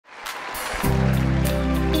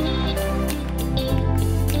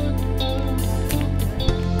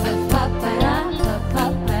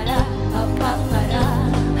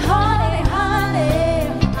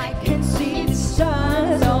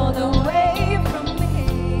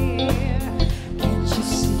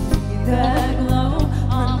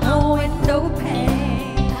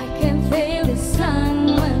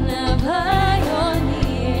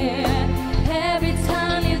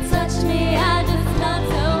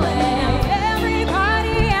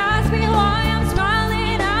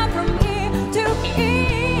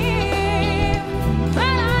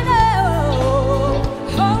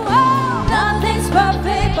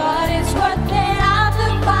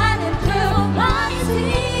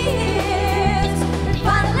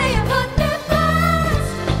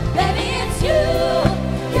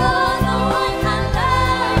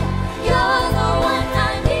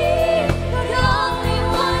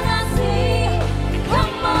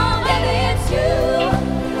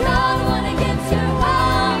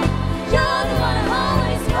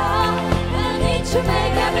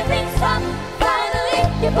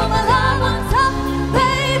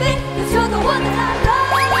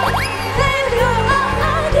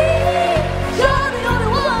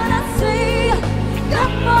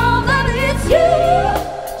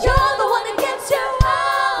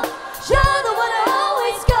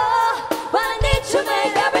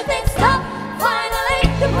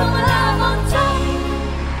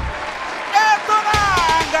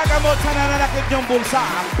Gamot sa nananakit niyong bulsa,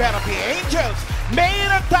 ang Therapy Angels.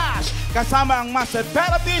 Main at Tash, kasama ang Master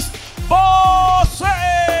Therapist, Bosse!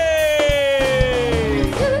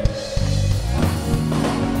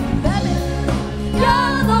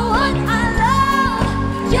 You're the one I love.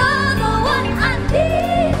 You're the one I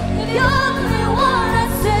need. You're the one I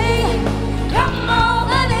say. Come on,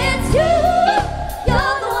 and it's you.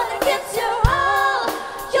 You're the one that gets you all.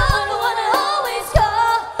 You're the one I always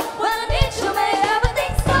call. When I need you, make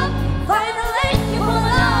everything stop. Finally, you put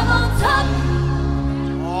love on top.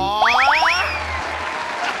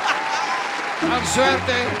 Ang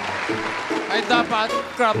swerte ay dapat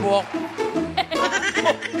crab walk.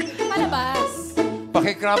 Palabas.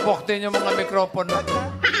 Paki-crab walk din yung mga mikropono.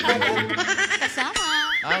 Kasama.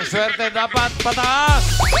 Ang swerte dapat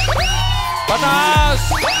pataas! Pataas!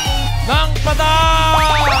 Nang pataas!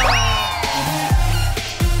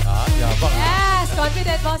 Ah, yabang. Yes,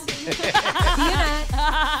 confident, boss. Yun na.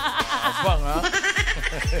 Yabang, ha?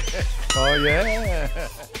 Oh, yeah.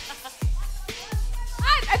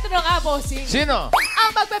 At ito na nga, bossing. Sino? Ang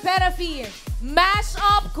magpe-therapy.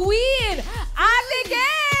 Mash-up Queen, Ate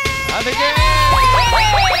Gay! Ate Gay!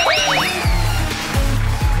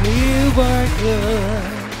 We were good,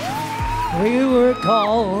 we were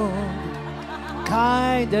cold,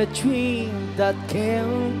 kind of dream that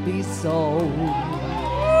can't be sold.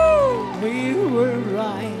 We were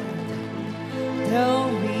right, till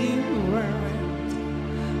we weren't.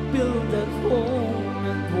 Build a home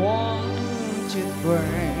and watch it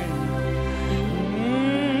burn.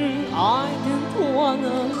 I didn't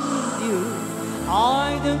wanna leave you,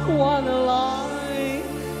 I didn't wanna lie.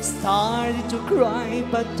 Started to cry,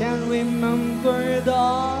 but then remembered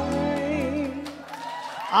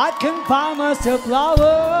I can buy myself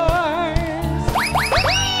flowers.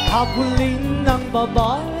 Habulin ng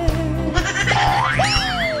babae.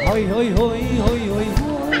 Hoy, hoy, hoy, hoy, hoy,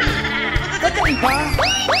 hoy. Ba't na iba?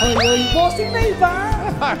 Hoy, hoy, bossing na iba.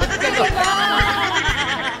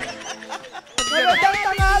 Magandang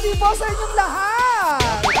tanghali po sa inyong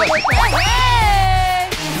lahat. Hey!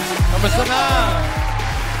 Kamusta na?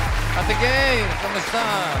 Ate Gay, kamusta?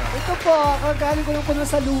 Ito po, kagaling ko lang po na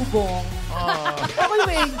sa lubong. Ako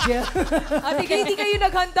yung angel. Ate Gay, hindi kayo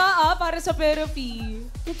naghanda para sa therapy.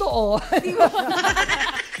 Totoo.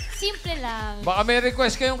 Simple lang. Baka may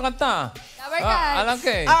request kayong kanta. Cover guys. Alam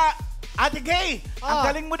kay. Ate Gay, ang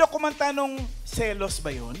galing mo daw kumanta nung Selos ba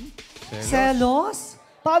yun? Selos?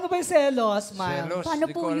 Paano ba yung selos, Miles? Selos, Paano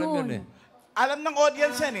di po ko alam yun? yun eh. Alam ng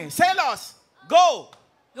audience yan eh. Selos! Go!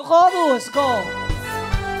 Yung chorus, go.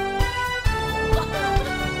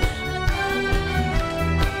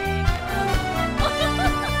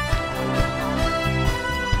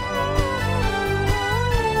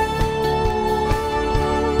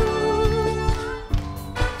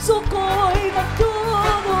 Suko'y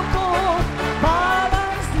nagdudugo,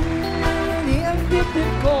 parang sili ang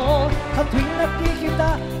dibdib ko. At tuwing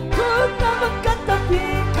nakikita, kung na magkatabi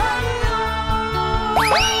kayo.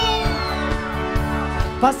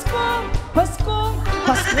 Pasko, Pasko,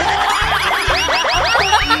 Pasko.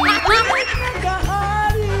 Ibig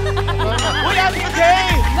nagahari. Uy, Ate Gay!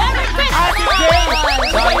 Ate Gay!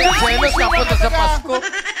 Sayang Selos, napunta sa Pasko.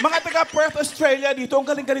 Mga taga Perth, Australia dito, ang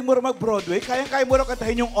galing-galing mo rin mag-Broadway. Kaya mo rin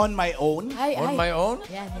kantahin yung On My Own. Ay, On my own?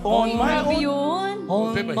 On My Grabe Own. yun.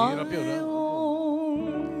 On Di ba, hirap yun, ha? my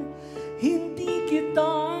own, hindi kita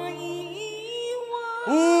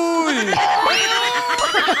iiwan. Uy!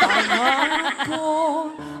 Ako,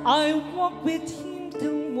 I walk with him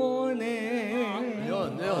till morning.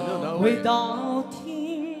 Yun. Without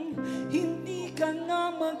him, hindi ka na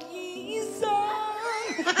mag-iisa.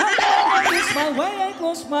 I kiss my way, I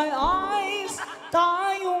close my eyes.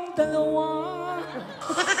 Tayong dalawa.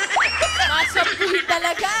 Mash-up Queen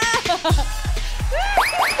talaga.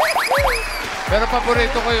 Pero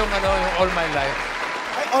paborito ko yung yung All My Life.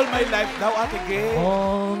 Ay, All My Life daw, Ate Gay.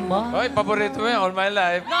 Oh my. Hoy, paborito mo yung All My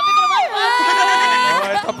Life. Grabe ko naman.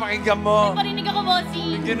 Oh, ito pakinggan mo. Parinig ako,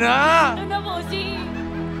 bossy. Sige na! Ano na, bossy?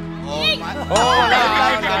 Oh, wala.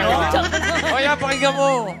 Oh, yan, pakinggan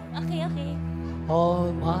mo. Okay, okay.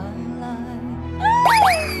 All my life,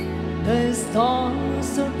 the stars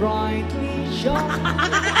so brightly shine.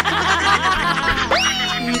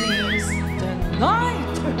 It is the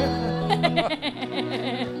night.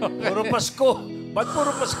 Puro Pasko. Ba't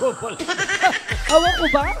puro Pasko pala? Awan ko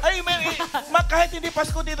ba? Ay, kahit hindi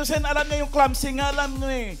Pasko dito, Sen, alam niya yung clumsy nga, alam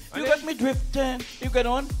niyo eh. You got me drifting. Yung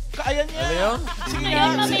ganon. Kaya niya. Ano yun? Sige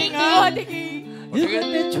Ayun, nga, sige mamiki. nga. Ate Gay. You got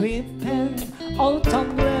me drifting, oh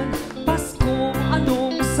tumbling, Pasko,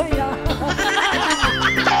 anong saya.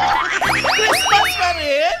 Christmas pa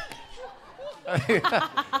rin? Okay.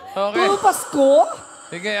 Puro Pasko?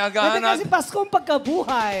 Sige, Pwede agahan kasi natin. Pasko ang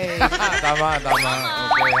pagkabuhay. Tama.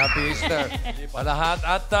 Okay, happy Easter. Lahat.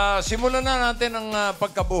 At simulan na natin ang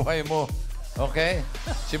pagkabuhay mo. Okay?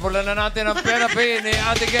 Simulan na natin ang PERAPHY ni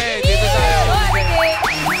Ate Gay. Dito tayo.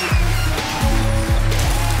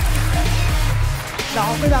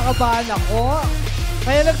 Naku, pinakabahan ako.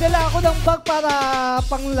 Kaya nagdala ako ng bag para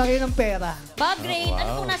panglaki ng pera. Bag rain.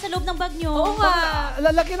 Ano pong nasa loob ng bag nyo? Oo nga.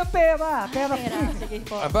 Lalaki ng pera. Pera. Sige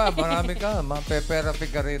po. Aba, marami ka. Mape-PERAPHY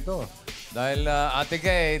ka rito. Dahil Ate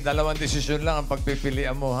Gay, dalawang desisyon lang ang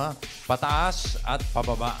pagpipilian mo, ha? Pataas at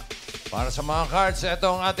pababa. Para sa mga cards, ito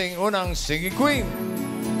ang ating unang Singing Queen.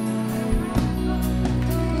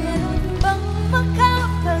 Meron bang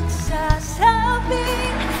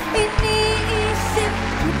makapagsasabing iniisip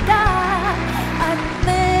kita? At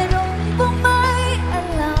meron bang may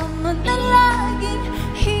alam na laging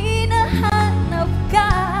hinahanap ka?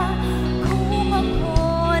 Kung ako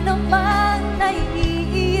naman ay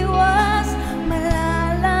iiwas,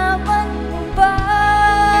 malalaman mo ba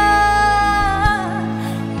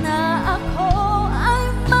na ako ay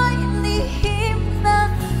may lihim na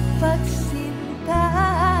pagsinta?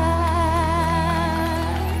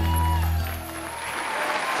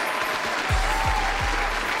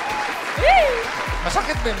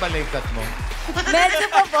 Masakit ba yung balikat mo? Medyo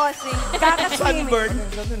po, bossing. Sunburn.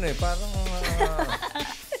 Ganun eh, parang...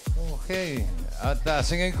 okay. At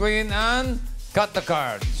Singing Queen and cut the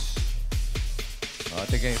cards.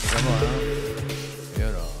 Ate Gay, tignan mo, ha?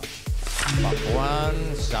 Yun, o. Pakwan,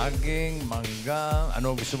 saging, mangga.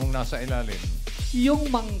 Ano gusto mong nasa ilalim?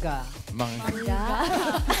 Yung mangga. Mangga.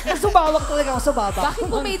 Sumawak talaga ako sa baba. Bakit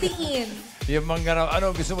po may diin? Yung mangga raw.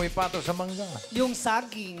 Ano gusto mo ipato sa mangga? Yung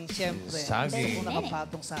saging, siyempre. Saging. Gusto ko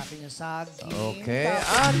nakapatong sa akin yung saging. Okay. Tapos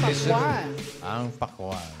At pakwan. ang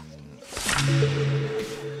pakwan.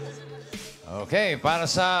 Okay, para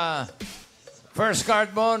sa first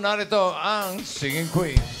card mo, narito ang Singing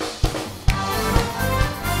Queen.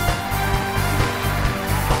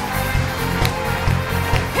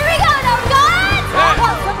 Here we go now, guys! I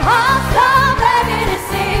want some hot stuff, baby, this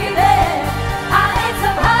evening. I need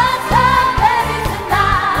some hot stuff, baby,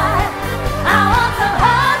 tonight. I want some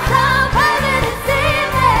hot stuff, baby, this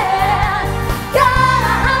evening.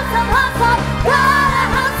 Gotta have some hot stuff, gotta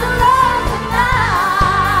have some love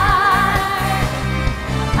tonight.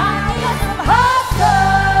 I need some hot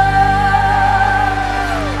stuff.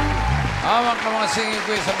 Hawak ng mga Singing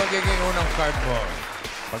Queen sa magiging unang card mo.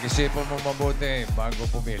 Pag-isipan mo mabuti bago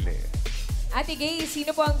pumili. Ate Gay,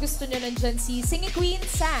 sino po ang gusto nyo nandyan? Si Singing Queen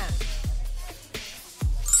Sam.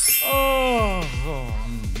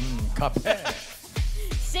 Kape.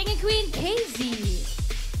 Singing Queen Casey.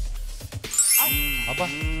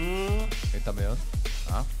 Aba, kita mo yun?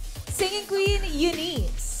 Ha? Singing Queen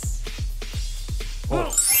Eunice.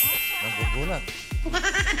 Oh, nagugulat.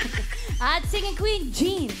 At Singing Queen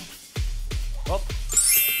Jean.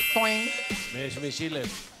 Toing. May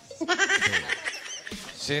sumisilip.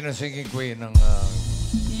 Sino Singing Queen ng...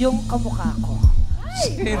 Yung kamukha ko.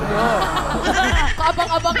 Sino?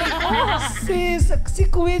 Kaabang-abang ako. Si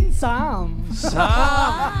Queen Sam.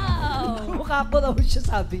 Sam! Kamukha ko raw siya,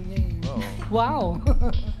 sabi niya. Oo. Wow.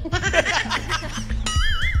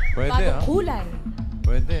 Pwede, ha? Bagong kulay.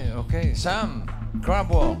 Pwede. Okay. Sam,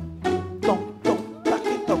 crab walk. Tong, tong,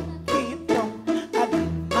 takitong, kitong,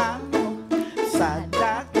 alimango, sa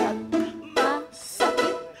dagat,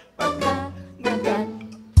 masakit, pagkagagat.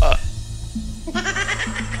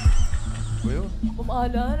 Ba yun?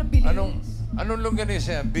 Kumala, ang bilis. Anong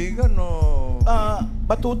longganisa? Bigan o...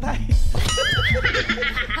 Batutay.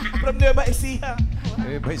 From Nueva Ecija.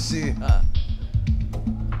 Eh, by siya.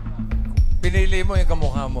 Pinili mo yung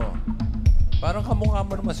kamukha mo. Parang kamukha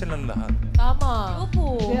mo naman silang lahat. Tama.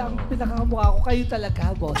 Opo. Kaya ang pinakakamukha ko, kayo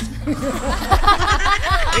talaga, boss.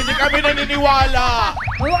 Hindi kami naniniwala.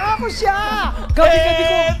 Kamukha ko siya! Gabi-gabi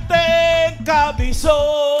ko. Enteng,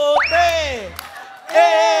 Kabisote.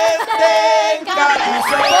 Enteng,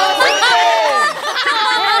 Kabisote.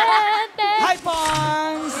 Hi,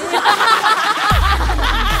 Pons!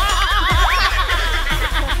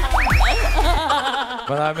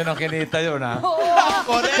 Marami nang kinita yun, ha?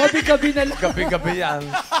 Correct. Gabi-gabi na lang. Gabi-gabi yan.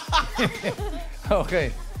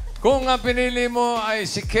 Okay. Kung ang pinili mo ay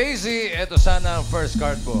si Casey, eto sana ang first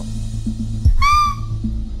card mo.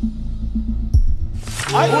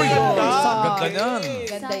 Ay, Uy! ganda. Ganda niyan.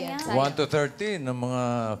 Ganda yan. 1 to 13 ng mga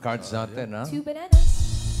cards natin, ha? 2 bananas.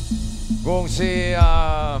 Kung si,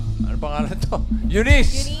 ano pangalan to?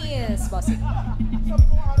 Eunice! Eunice, bossing.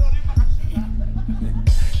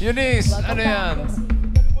 Eunice, ano yan?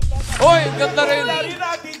 Uy, ganda rin! Lari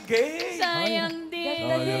natin, gay. Sayang din.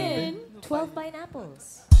 Ganda din. 12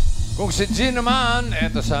 pineapples. Kung si G naman,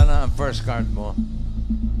 eto sana ang first card mo.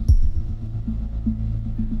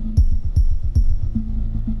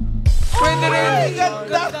 Pwede rin. Ay,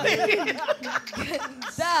 ganda rin.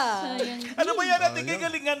 Ganda. Ano ba yan natin?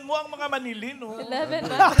 Galingan mo ang mga Manilin, no? 11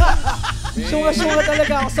 na. Sunga-sunga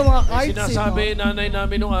talaga ako sa mga cards. Sinasabi nanay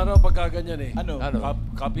namin nung araw pagkaganyan eh. Ano?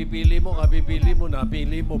 Kapipili mo,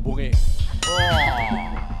 napili mo, bungi.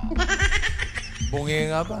 Bungi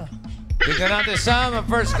nga ba? Tingnan natin Sam, ang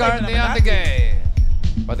first card ni Ate Gay.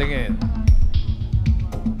 Patingin.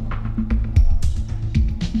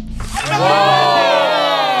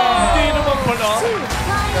 Hindi naman pala.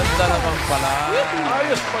 Ganda naman pala.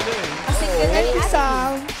 Ayos pala eh. Kasi ganda ni Ate.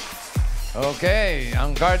 Isang. Okay,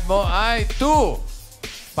 ang card mo ay 2.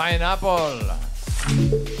 Pineapple.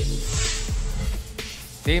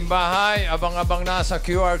 Team Bahay, abang-abang na sa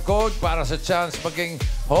QR code para sa chance maging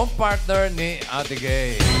home partner ni Ate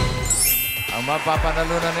Gay. Ang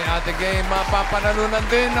mapapanalunan ni Ate Gay, mapapanalunan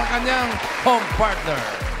din ng kanyang home partner.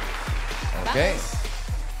 Okay.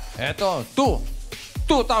 Eto,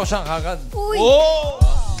 2,000 kagad. Oh!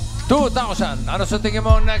 2,000. Ano sa tingin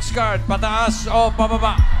mo ang next card? Pataas o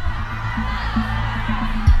pababa?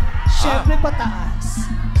 Siyempre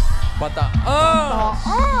pataas. Pataas.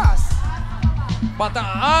 Taas.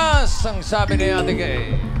 Pataas ang sabi ni Ate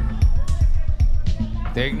Gay.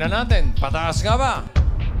 Tignan natin. Pataas nga ba?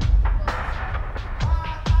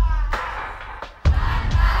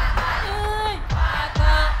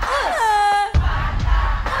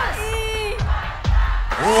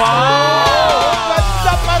 Wow!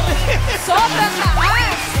 Ganda pa rin. Sobrang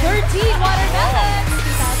taas. 13 watermelons.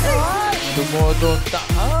 Tumodong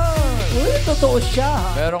taas. Uy, totoo siya.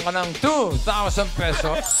 Meron ka ng 2,000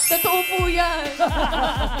 pesos. Totoo po yan.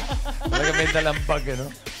 Talaga may dalang bag, ano?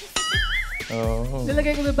 Oo.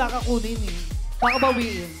 Nilagay ko may baka kunin eh. Baka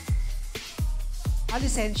bawiin.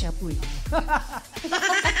 Alisensya po eh.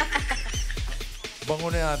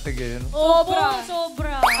 Bango ni Ate Gay, ano?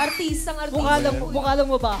 Sobra. Artistang artista. Mukha lang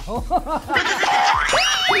mabaho.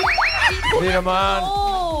 Hindi naman.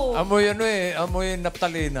 Oh. Amoy ano eh. Amoy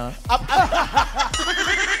naptalina. Akala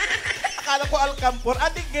ko Alcampor.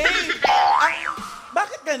 Ate Gay,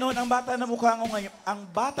 bakit ganun? Ang bata na mukha mo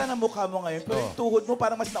ngayon, pero yung tuhod mo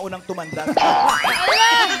parang mas naunang tumanda.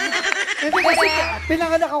 Hindi kasi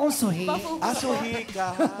pinanganak akong suhi. Suhi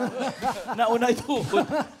ka. Nauna yung tuhod.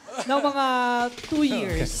 Na mga 2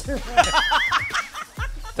 years.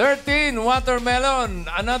 13, watermelon.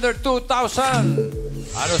 Another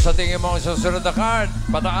 2,000. Ano sa tingin mo ang susunod na card?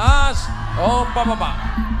 Pataas o pababa?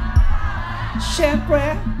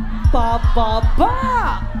 Siyempre,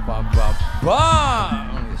 pababa. Pababa!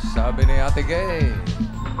 Ang sabi ni Ate Gay.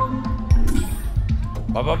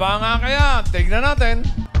 Pababa nga kaya. Tignan natin.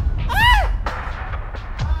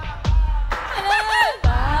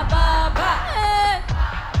 Bababa.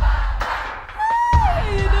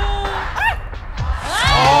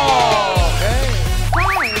 Okay.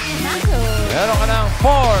 Meron ka ng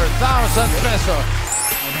 4,000 pesos.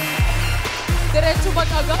 Diretso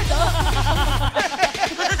mag-agad.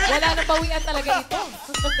 Wala nang bawian talaga ito.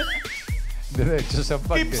 Diretso sa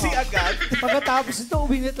pag. Tipsy agad. Pagkatapos ito,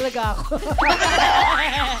 uwi na talaga ako.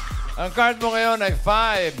 Ang card mo ngayon ay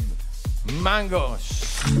 5 mangoes.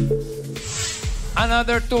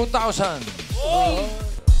 Another 2,000.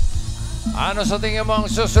 Ano sa tingin mo ang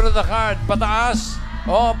susunod na card? Pataas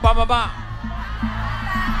o pababa?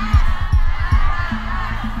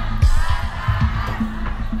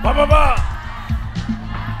 Pababa!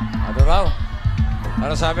 Ano raw?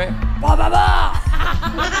 Ano sabi? Pababa!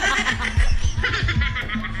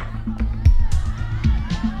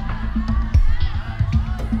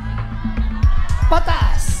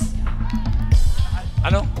 Pataas!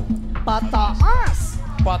 Ano? Pataas!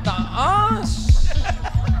 Pataas!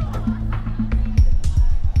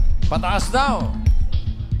 Pataas daw.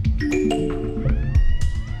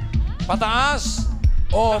 Pataas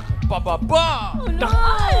o pababa?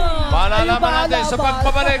 Malalaman natin sa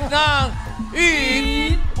pagpabalik ng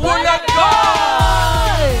Eat Bulaga!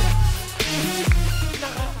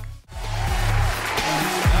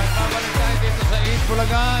 Nagbabalik tayo dito sa Eat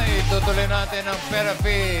Bulaga. Itutuloy natin ang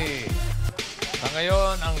PERAPHY.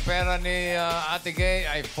 Ngayon, ang pera ni Ate Gay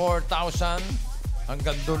ay 4,000.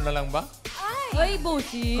 Hanggang doon na lang ba? Ay,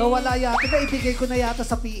 bossy. Nawala yata na, ibigay ko na yata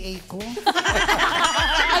sa PA ko.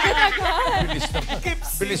 Agad-agad. Bilis naman.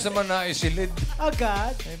 Bilis naman na isilid.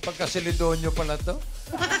 Agad? Eh, pagkasilidonyo pala to.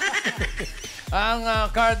 Ang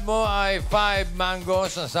card mo ay 5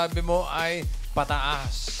 mangoes. Ang sabi mo ay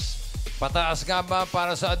pataas. Pataas nga ba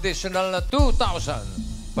para sa additional na 2,000?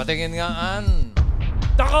 Patingin nga, Ann.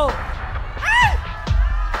 Tako!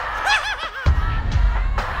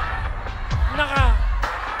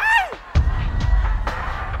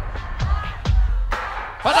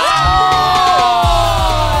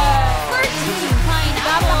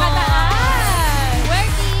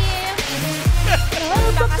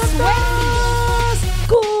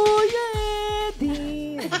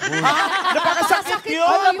 Napakasakit yun.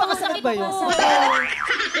 Ay, napakasakit ba yun?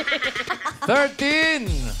 13.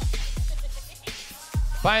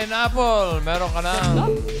 Pineapple, meron ka na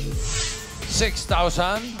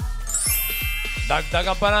 6,000.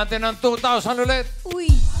 Dagdagan pa natin ng 2,000 ulit. Uy.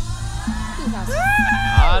 2,000.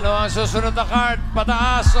 Ano ang susunod na card?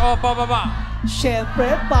 Pataas o pababa?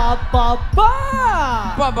 Siyempre, pababa!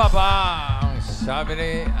 Pababa, ang sabi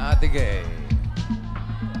ni Ate Gay.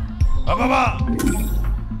 Pababa!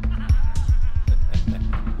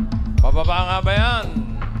 Pababa nga ba yan?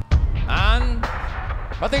 An?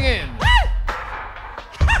 Patingin.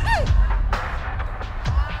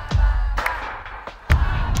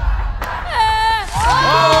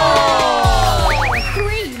 Oh! 3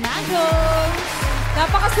 mangoes.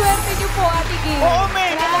 Napakaswerte niyo po, Ate Gay. Oo,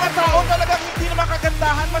 may mga tao talagang hindi na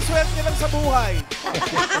makagandahan, maswerte lang sa buhay.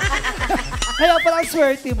 Kaya pala ang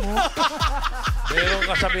swerte mo. Merong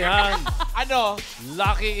kasabihan, Ano?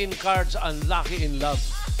 lucky in cards, unlucky in love.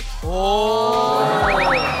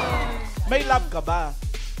 May love ka ba?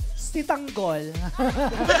 Si Tanggol.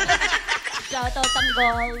 Shoutout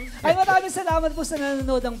Tanggol. Ay, maraming salamat po sa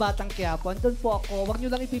nanonood ng Batang Quiapo. Andun po ako. Huwag nyo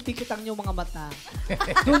lang ipipikit ang inyong mga mata.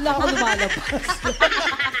 Doon lang ako lumalabas.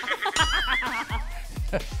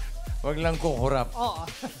 Huwag lang kukurap. Oo.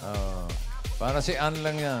 Para si Ann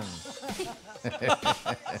lang yan.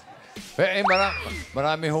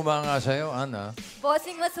 Marami humanga sa'yo, Ann, ha?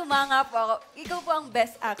 Bossing, mas humanga po ako. Ikaw po ang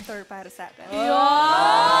best actor para sa akin.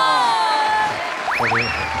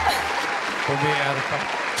 Kumiar pa.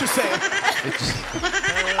 Chuse.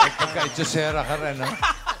 Pagka-itusera ka rin, ha?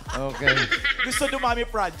 Okay. Gusto dumami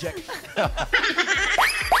project.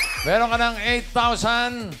 Meron ka ng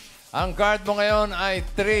 8,000. Ang card mo ngayon ay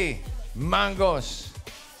 3 mangoes.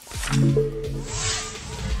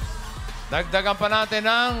 Dagdagan pa natin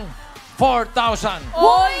ng 4,000.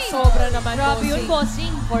 Uy! Sobra naman, Grabe yun,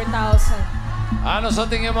 bossing. 4,000. Ano sa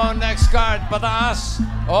tingin mo next card? Pataas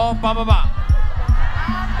o pababa?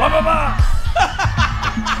 Pababa!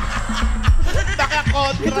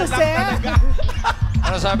 Nakakontra Dito, lang sir. talaga.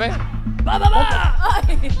 Ano sabi?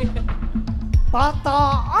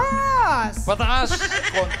 Pataas! Pataas.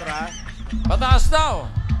 Kontra. Pataas daw.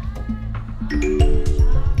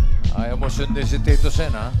 Ayaw mo sundin si Tito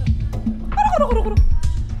Sen, ha?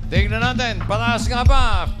 Tingnan natin. Pataas nga ba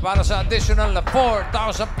para sa additional na 4,000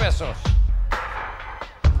 pesos?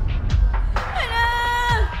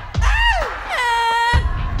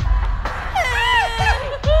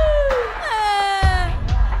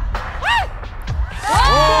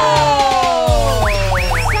 Oh!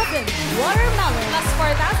 7 watermelon. Plus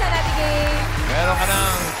 4,000, Ate Gay. Meron ka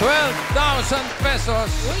ng 12,000 pesos.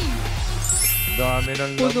 Dami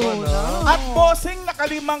ng Puno laman, na. ha? At bossing,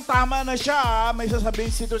 nakalimang tama na siya. May sasabihin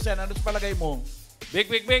si Tusen. Ano sa palagay mo? Big.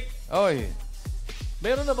 Oy,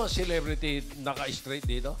 Meron na bang celebrity naka-straight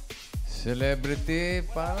dito? celebrity,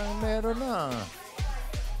 parang meron na.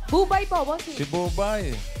 Bubay po, bossing. Si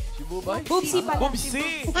Bubay. Si Bubay? Bubsy pala. Bubsi. Si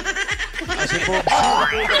Bubsy.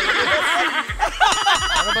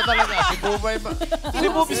 Ano ba talaga? Si Bubay ba? Si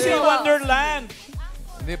Bubsi Wonderland.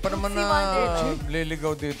 Hindi pa naman na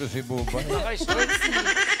liligaw dito si Bubay. Naka-straight?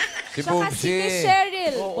 Si Saka si Bubsy. Miss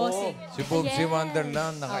Cheryl, bossing. Si Bubsy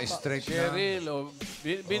Wonderland, naka-straight na. Cheryl,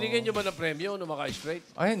 binigyan nyo ba ng premyo nung maka-straight?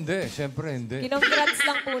 Ay, hindi. Siyempre, hindi. Kinongrats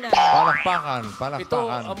lang po na. Palakpakan, Ito,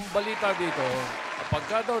 palakpakan. ang balita dito,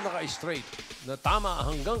 pagka daw naka-straight, na tama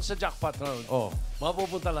hanggang sa jackpot round, Oh.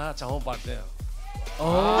 mapupunta lahat sa home partner.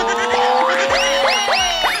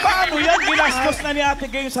 Paano yan? Ginastos na ni Ate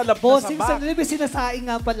Gay sa lab na Bossing, saba. sa may sinasaing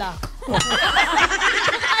nga pala ako.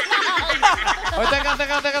 O, teka.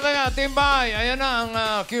 Timbay, ayan na ang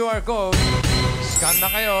QR code. Scan na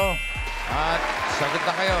kayo. At sagot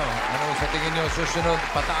na kayo. Ano sa tingin nyo susunod?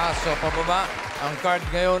 Pataas o pababa? Ang card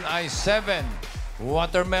ngayon ay 7.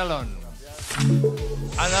 Watermelon.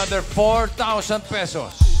 Another 4,000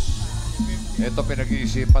 pesos. Ito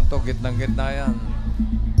pinag-iisipan to. Gitnang-gitna yan.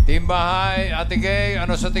 Timbahay, Ate Gay,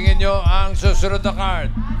 ano sa tingin nyo ang susunod na card?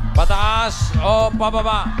 Pataas o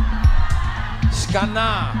pababa? Scan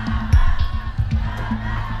na.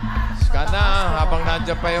 Scan na habang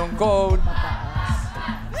nandiyan pa yung code.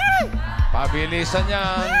 Pabilisan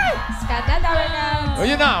yan. Skanda, O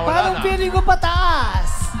yun na, wala Parang na. feeling ko pataas.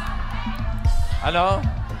 Ano?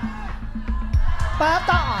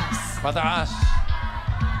 Pataas. Pataas.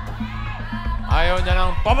 Ayaw niya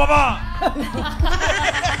ng pababa.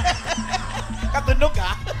 Katunog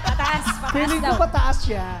ha? Pataas Feeling ko daw. pataas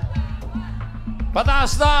siya.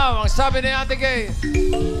 Pataas daw, ang sabi ni Ate Gay.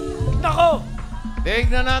 Nako!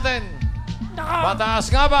 Tignan natin. Pataas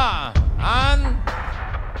nga ba?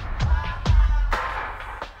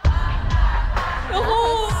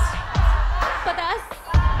 Naku!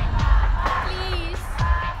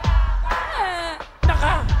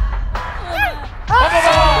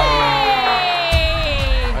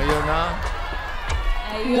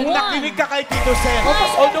 Kung nakinig ka kay Tito Sen,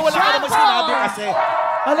 although wala ka naman sinabi kasi.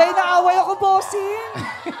 Alay, naaway ako, bossing.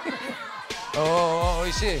 Oo,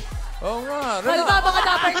 easy. Oo nga. Halba mga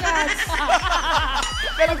dapper cats.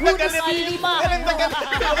 Ganun na galit. Ganun na galit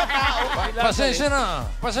yung mga tao.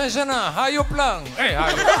 Pasensya na. Hayop lang.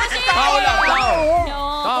 Hayop.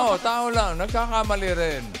 Tao lang. Nagkakamali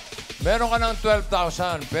rin. Meron ka ng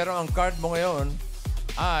 12,000, pero ang card mo ngayon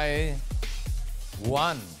ay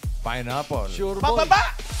 1 pineapple. Sure boy.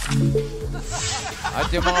 Pababa! At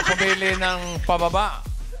yung mga pumili ng pababa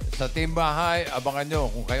sa Team Bahay, abangan nyo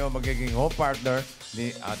kung kayo magiging home partner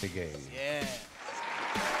ni Ate Gay. Yeah.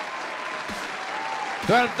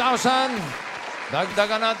 12,000.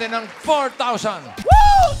 Dagdagan natin ng 4,000.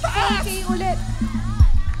 Okay, ulit.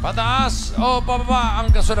 Pataas o pababa ang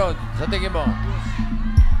kasunod sa tingin mo?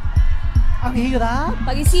 Ang hirap.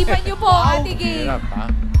 Pag-isipan niyo po, Ate Gay. Hirap, ha?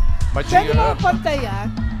 Pwede mo pantayan.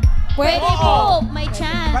 Pwede po. May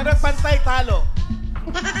chance. Parang pantay talo.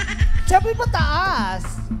 Siyempre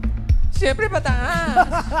pataas. Siyempre pataas.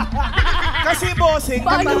 Kasi bossing,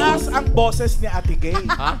 mataas ang boses ni Ate Gay.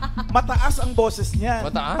 Ha? Mataas ang boses niya.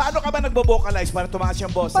 Mataas? Paano ka ba nagbo-vocalize para tumaas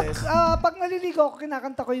yung boses? Pag naliligo ako,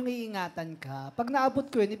 kinakanta ko yung iingatan ka. Pag naabot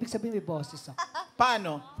ko yun, ibig sabihin may boses ako.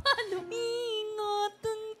 Paano?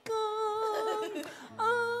 Ingatan ka,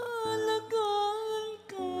 alagaan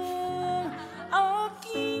ka,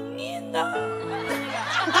 aking ina.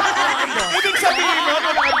 Ibig sabihin mo,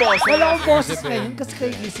 wala kang boses. Wala akong boses ngayon kasi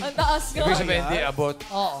kayo gising. Ang taas ka. Ibig sabihin, hindi abot.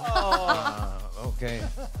 Oo. Okay.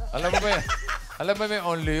 Alam mo ba yung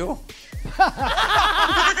only you?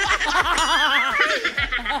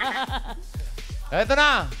 Eto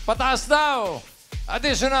na, pataas daw.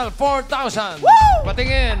 Additional 4,000.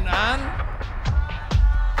 Patingin, Ann.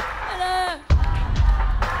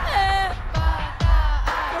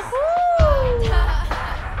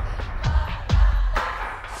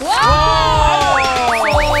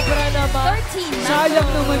 Sobra naman. 13. Sayang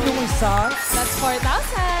naman yung isa. That's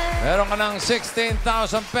 4,000. Meron ka ng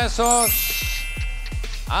 16,000 pesos.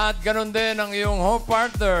 At ganun din ang iyong home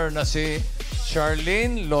partner na si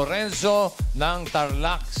Charlene Lorenzo ng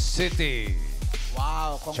Tarlac City.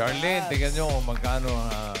 Wow, congrats. Charlene, tingnan nyo kung magkano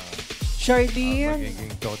ang Charlene,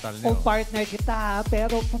 magiging total nyo. kung partner kita,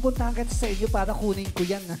 pero pupuntahan kita sa inyo para kunin ko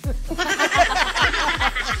yan.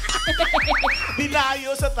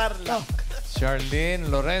 Dilayo sa Tarlac. Charlene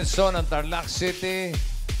Lorenzo ng Tarlac City.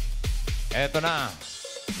 Eto na.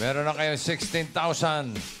 Meron na kayo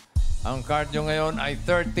 16,000. Ang card nyo ngayon ay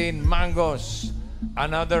 13 mangoes.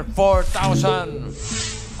 Another 4,000.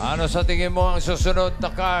 Ano sa tingin mo ang susunod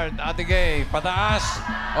na card, Ate Gay? Pataas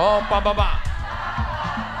o pababa?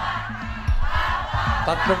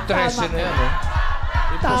 Tatlong 13 na yan, eh.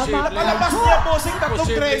 Imposible. Palabas niya, bossing,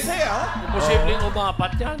 13, ha? Imposibleng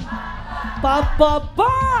umapat yan.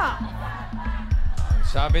 Pababa! Ang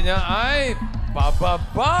sabi niya ay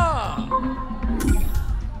pababa.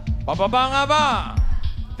 Pababa nga ba?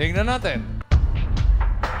 Tingnan natin.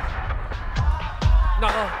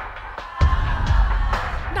 Nako.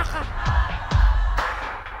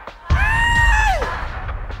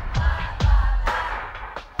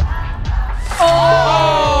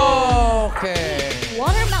 Okay.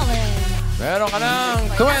 Watermelon. Meron ka ng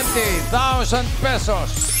 20,000 pesos.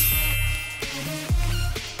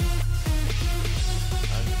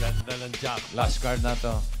 Ang ganda ng jack. Last card na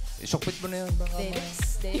to. Isukpit mo na yun. Baka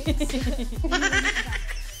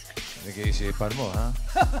nag-iisipan mo, ha?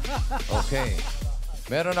 Okay.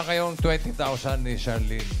 Meron na kayong 20,000 ni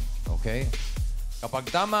Charlene. Okay? Kapag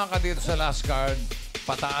tama ka dito sa last card,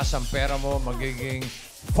 pataas ang pera mo, magiging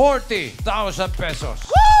 40,000 pesos.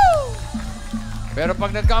 Woo! Pero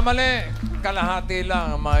pag nagkamali, kalahati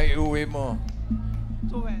lang ang maiuwi mo.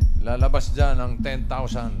 Lalabas dyan ang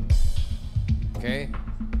 10,000. Okay?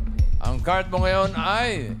 Ang card mo ngayon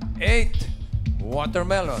ay 8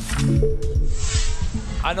 watermelon.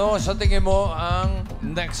 Ano sa tingin mo ang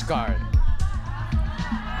next card?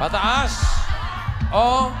 Pataas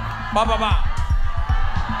o pababa?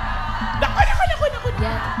 Naku.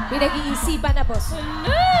 Yan. Pinag-iisipan na, boss.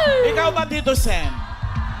 Ikaw ba dito, Sen?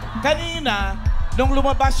 Kanina, nung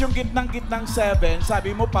lumabas yung gitnang-gitnang 7, sabi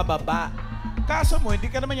mo pababa. Kaso mo, hindi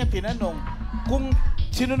ka naman niya tinanong. Kung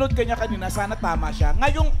sinunod ka niya kanina, sana tama siya.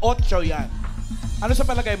 Ngayong 8 yan. Ano sa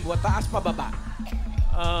palagay mo? Taas, pababa?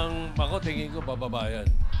 Ako tingin ko bababa yan.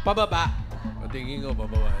 Pababa. Tingin ko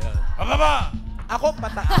bababa yan. Pababa! Ako,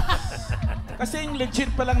 pataas. Kasi yung legit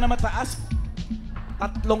pa lang na mataas,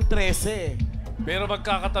 13. Pero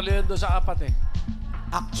magkakatalo yan doon sa apat eh.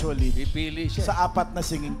 Actually, Ipili siya. sa 4 na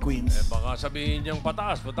singing queens. Baka sabihin niyang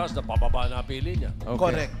pataas na pababa na pili niya. Okay.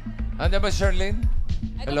 Correct. Ano ba, Charlene?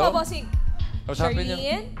 Ito Hello? po, bossing. Kausapin niyo.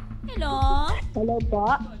 Charlene? Hello? Hello po.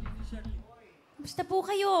 Kamusta po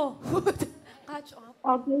kayo? Catch up.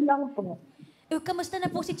 Okay lang po. Kamusta na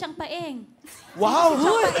po si Chang Paeng? Wow!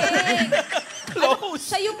 Close!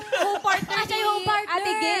 Siya yung co-partner Siya yung ni co-partner.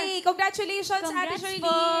 Ate Gay. Congratulations, Ate Congrats Charlene.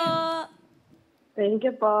 po. Thank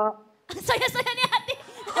you po. Ang saya-saya ni Ate.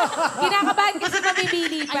 Kinakabahan kasi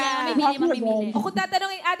mamimili pa. Ayan, mamimili. O kung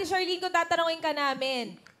tatanungin, Ate Charlene, kung tatanungin ka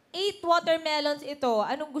namin, 8 watermelons ito,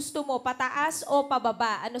 anong gusto mo, pataas o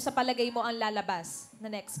pababa? Ano sa palagay mo ang lalabas na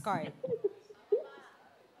next card?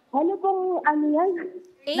 Ano pong ano yan?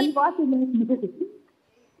 Ano po kasi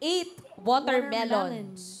 8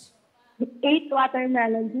 watermelons. 8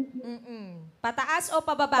 watermelons. Pataas o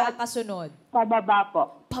pababa ang kasunod? Pababa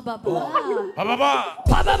po. Pababa!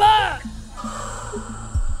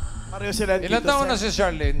 Pareho sila dito. Ilan taon na si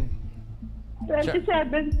Charlene?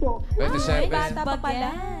 27 po. 27. Bata pa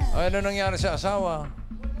pala. Ay, ano nangyari sa asawa?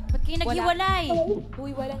 Ba't kayo naghiwalay?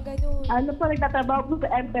 Uy, walang ganun. Ano po, nagtatrabaho po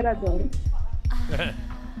sa Emperador.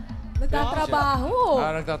 Nagtatrabaho.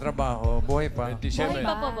 Nagtatrabaho. Buhay pa. 27.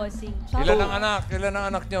 Pa po, bossing. Ilan ang anak? Ilan ang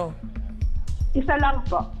anak nyo? Isa lang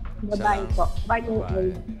po. Babae po.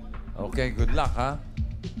 Babae. Okay, good luck, ha?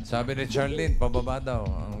 Sabi ni Charlene, pababa daw.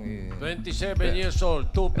 27 years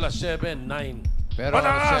old, 2 plus 7, 9. Pero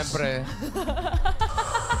siyempre,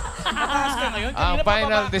 Pataas ka ngayon. ang Kanina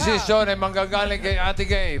final pababa ka. decision ay manggagaling kay Ate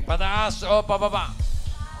Gay. Pataas o pababa?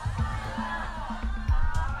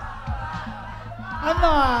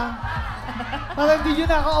 Ano Parang hindi nyo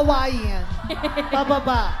na ako awayin.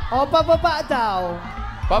 Pababa. O, pababa daw.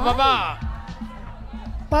 Pababa!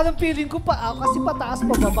 Parang feeling ko pa, kasi pataas,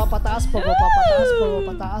 pababa, pataas, pababa, pataas, pababa,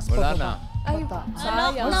 pataas, pababa. Wala na. Ay, sayang.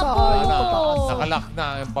 Sayang. Wala na. Pataas. Nakalak na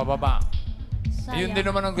yung pababa. Sayang. Yun din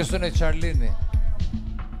naman ang gusto ni Charlene, eh.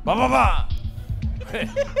 Pababa!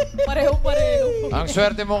 pareho-pareho. Ang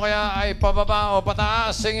swerte mo kaya ay pababa o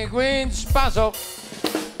pataas. Singing Queens, pasok!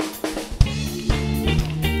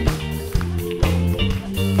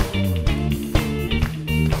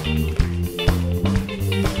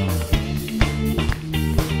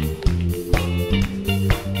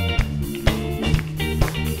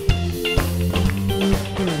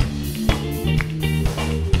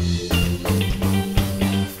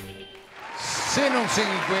 Sinong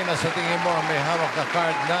singing queen na sa tingin mo may hawak na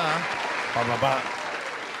card na pababa?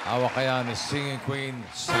 Hawak kaya ni singing queen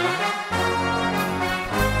Sam?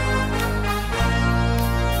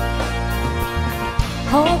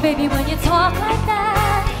 Oh, baby, when you talk like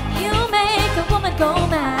that, you make a woman go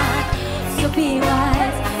mad. So be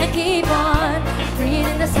wise and keep on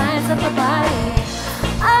reading the signs of the body.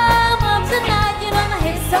 I'm up tonight, you know my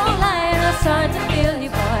head's so light. I'm starting to feel you,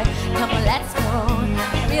 boy. Come on, let's go.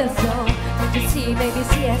 Real slow. Don't you see, baby,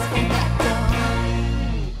 see us in that door.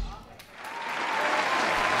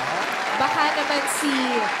 Baka naman si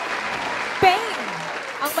Peng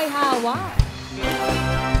ang may hawak.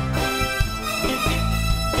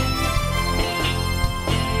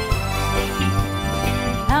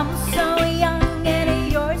 I'm so young and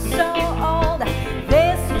you're so old.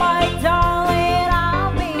 This, my darling,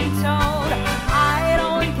 I've been told. I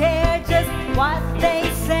don't care just what they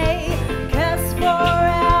say, 'cause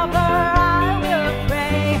forever I will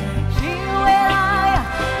pray. You and I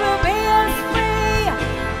will be as free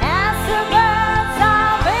as the birds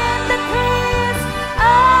up in the trees.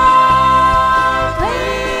 Oh,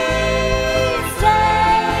 please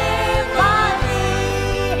stay by me,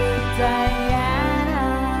 Diana.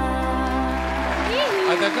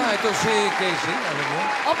 At ito si Casey, alam mo?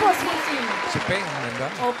 Opo, si Si Peng,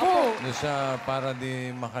 ganda. Opo. Doon sa para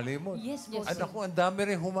di makalimot. Yes, boss. Ay, naku, ang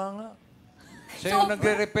dami rin humanga. Siya yung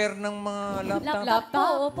nagre-repair ng mga laptop.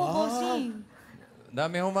 Laptop. Opo, bossing.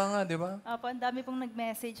 Dami humanga, di ba? Opo, ang dami pong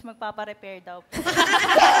nag-message, magpapa-repair daw.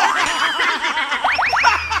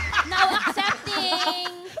 Now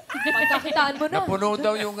accepting. Pagkakitaan mo na. Napuno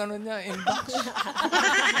daw yung ano niya, inbox.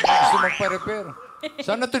 Gusto magpa-repair.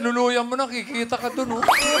 Sana tinuluyan mo na, kikita ka dun, oh.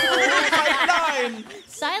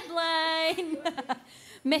 Sideline.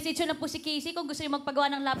 Message na po si Casey kung gusto niyo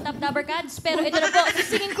magpagawa ng laptop Dabber Cards. Pero ito na po, si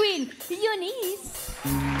Singing Queen, Eunice.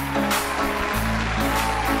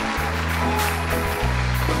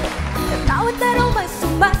 Tawad na raw may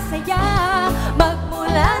sumasaya,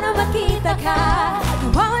 magmula na makita ka.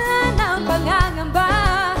 Wala na ang pangangamba,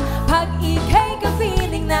 pag ika'y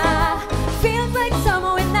ka-feeling na. Feels like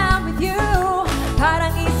summer when I'm with you,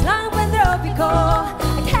 parang islang pantropiko.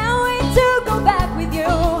 I can't wait to go back with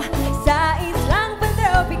you, sa islang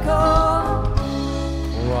pantropiko.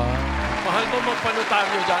 Wow. Mahal mo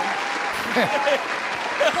magpanotaryo dyan?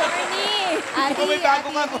 Corny! Kung may bago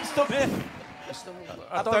nga gusto, Ben.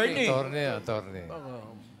 Attorney. Attorney.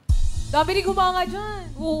 Dami rin gumanga dyan.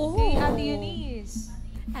 Oo. Si Ate Eunice.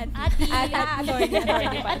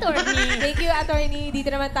 Attorney. Thank you, attorney. Dito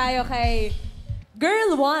naman tayo kay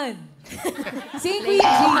Girl 1. Sing Queen G.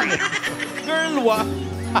 Girl, wa.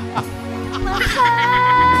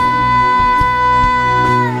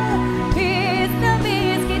 Miss na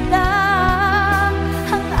miss kita.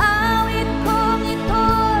 Ang awit kong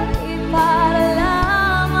ito'y para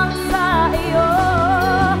lamang sa iyo.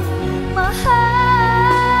 Mahal,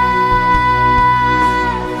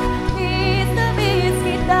 miss na miss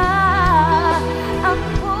kita. Ang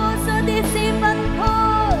puso't isipan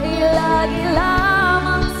ko'y lagi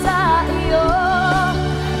lamang sa iyo.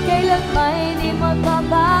 Kailan may di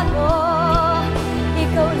magbabago.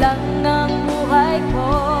 Ikaw lang ang buhay ko.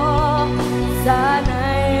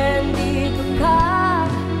 Sana'y andito ka,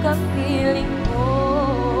 kapiling ko.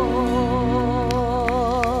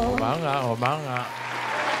 Humanga.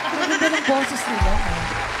 Ang ganda ng boses nila.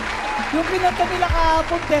 Yung pinanta nila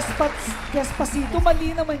kahapon, Despacito,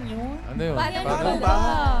 mali naman yun. Ano yun? Paano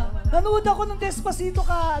Paano? Nanood ako ng Despacito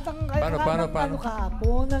Paano?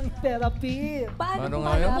 kahapon, ng therapy. Paano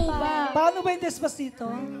nga yun? Paano ba yung Despacito?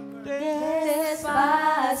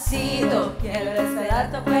 Despacito, quiero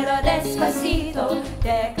desperarte, pero despacito.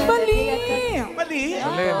 Mali! Mali.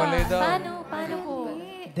 Mali daw. Paano po?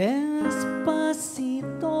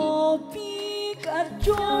 Despacito,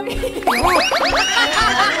 Pikachu.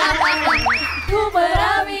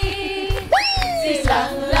 Dumarami,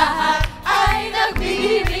 silang lahat ay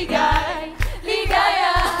nagbibigay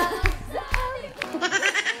ligaya.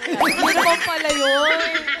 Hindi naman pala yun. Ano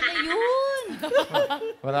yun?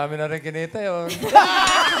 Marami na rin kinita yun.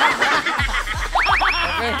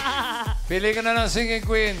 Okay. Pili ka na ng singing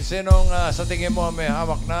queen. Sinong sa tingin mo may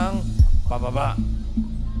hawak ng pababa?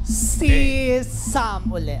 Si Sam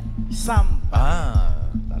ulit. Sam.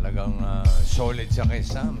 Talagang solid siya kay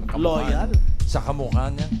Sam. Loyal. Sa kamukha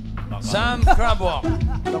niya. Sam Crabwalk.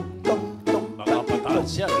 Baka pataas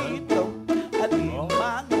siya. ha? Ito,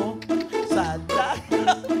 alimango, sa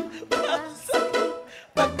dagat,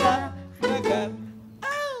 pagkanagat.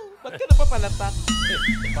 Ba't ka napapalatak?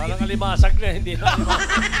 Parang alimasag na, hindi na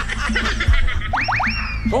alimasag.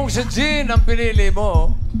 Kung si Jean ang pinili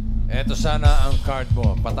mo, eto sana ang card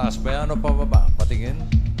mo. Pataas ba yan o pababa? Patingin.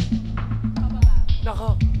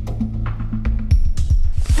 Nako.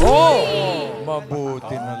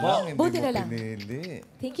 Mabuti na lang. Hindi Buti mo na lang. pinili.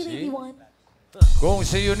 Thank you, Lady One. Kung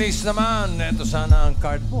si Eunice naman, eto sana ang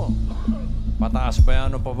card mo. Pataas ba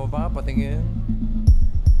yan o pababa? Patingin.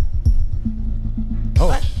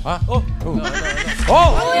 Ha? Yun!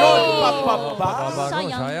 Pababa nun,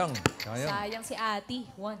 sayang. Sayang si Ate.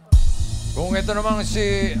 1. Kung ito naman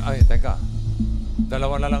si... Ay, teka.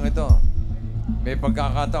 Dalawa na lang ito. May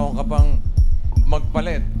pagkakataon ka pang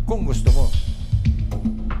magpalit kung gusto mo.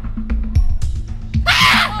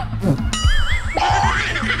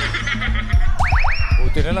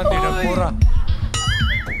 Buti na lang, di nagmura.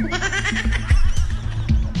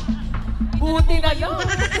 Buti na lang.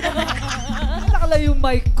 Nakalayo yung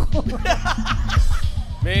mic ko.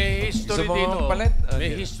 May history Gusto mo dito. magpalit? May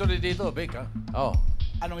history dito, Vic, ha? Oh.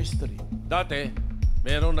 Anong history? Dati,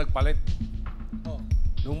 merong nagpalit. Oh.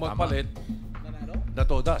 Nung magpalit, Nanalo?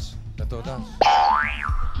 natodas. Natutas.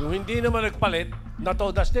 Nung hindi naman nagpalit,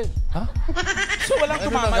 natodas din. Ha? So walang Ano na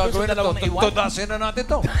tumama doon gagawin sa dalawang nito? naiwan? Tudasin na natin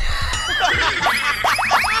to.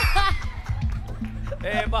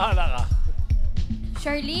 Bahala ka.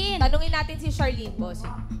 Charlene, Tanungin natin si Charlene, boss.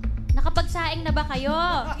 nakapagsaing na ba kayo?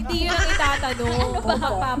 Hindi yun ang itatanong. Kung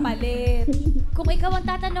magpapalit. Kung ikaw ang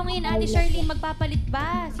tatanungin, Ate Charlene, magpapalit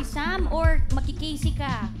ba si Sam or makikisi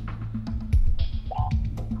ka?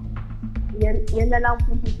 Yan na lang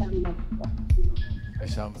po si Sam na po.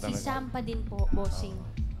 Sam Si talaga. Sam pa din po, bossing.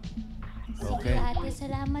 Okay. Sige, ate,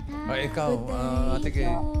 salamat ha. Ikaw, Ate Kay.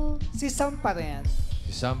 Si Sam pa rin.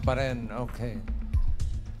 Si Sam pa rin. Okay.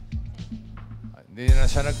 Hindi na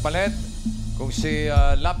siya nagpalit. Kung si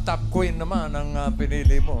laptop queen naman ang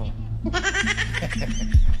pinili mo.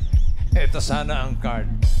 Ito sana ang card.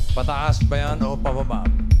 Pataas ba yan o pababa?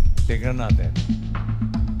 Tignan natin.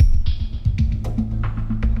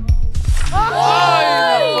 Ay!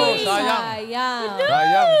 Naku, sayang.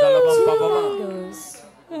 Sayang, dalawang pababa.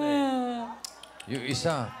 Yung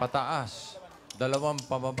isa, pataas. Dalawang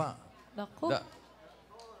pababa. Naku. Da-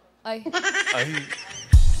 Ay,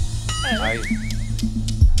 Ay.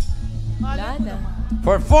 wala na.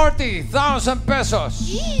 For 40,000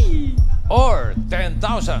 pesos. Or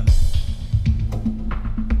 10,000.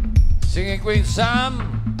 Singing Queen Sam.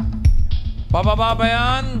 Pababa ba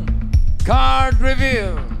yan? Card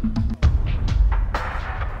reveal.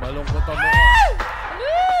 Malungkot ang mukha.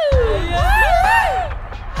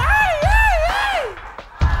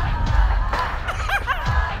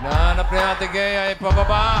 Ate Gay ay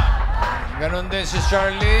pababa. Ganon din si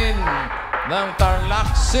Charlene ng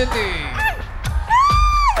Tarlac City.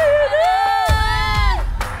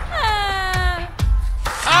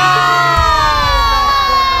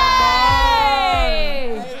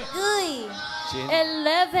 Uy!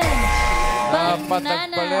 11 Dapat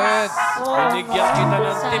nagpalit. Binigyan kita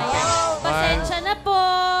ng tip eh. Pasensya na po.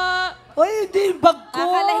 Uy, hindi bag ko.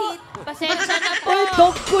 Kakalahit. Pasensya na po. Uy,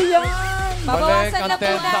 dog ko yan. Balik Babawasan ang na po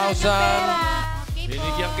namin yung 10,000. pera.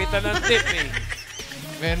 Binigyan kita ng tip eh.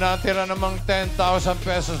 May natira namang 10,000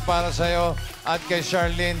 pesos para sa'yo at kay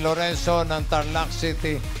Charlene Lorenzo ng Tarlac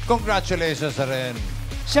City. Congratulations rin.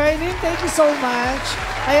 Charlene, thank you so much.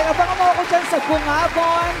 Ay, abangan mo ako dyan sa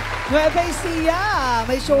Bungabon, Nueva Ecija.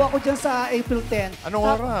 May show ako dyan sa April 10. Anong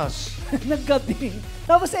oras? Ng gabi.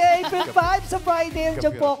 Tapos April 5 sa Friday,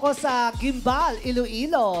 dyan po ako sa Gimbal,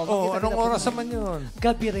 Iloilo. Oh, Makita anong kita po oras naman. naman yun?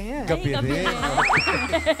 Gabi rin. Gabi rin.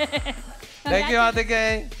 Thank you, Ate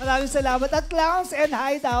Gay. Maraming salamat. At Clowns and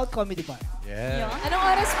Hideout Comedy Bar. Yeah. Anong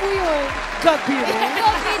oras po yun? Gabi rin.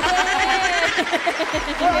 Coffee din!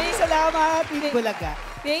 Maraming salamat, Team Bulaga.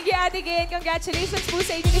 Thank you, Ate Gay. Congratulations po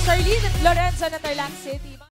sa inyo ni Charlene at Lorenzo na Tarlac City.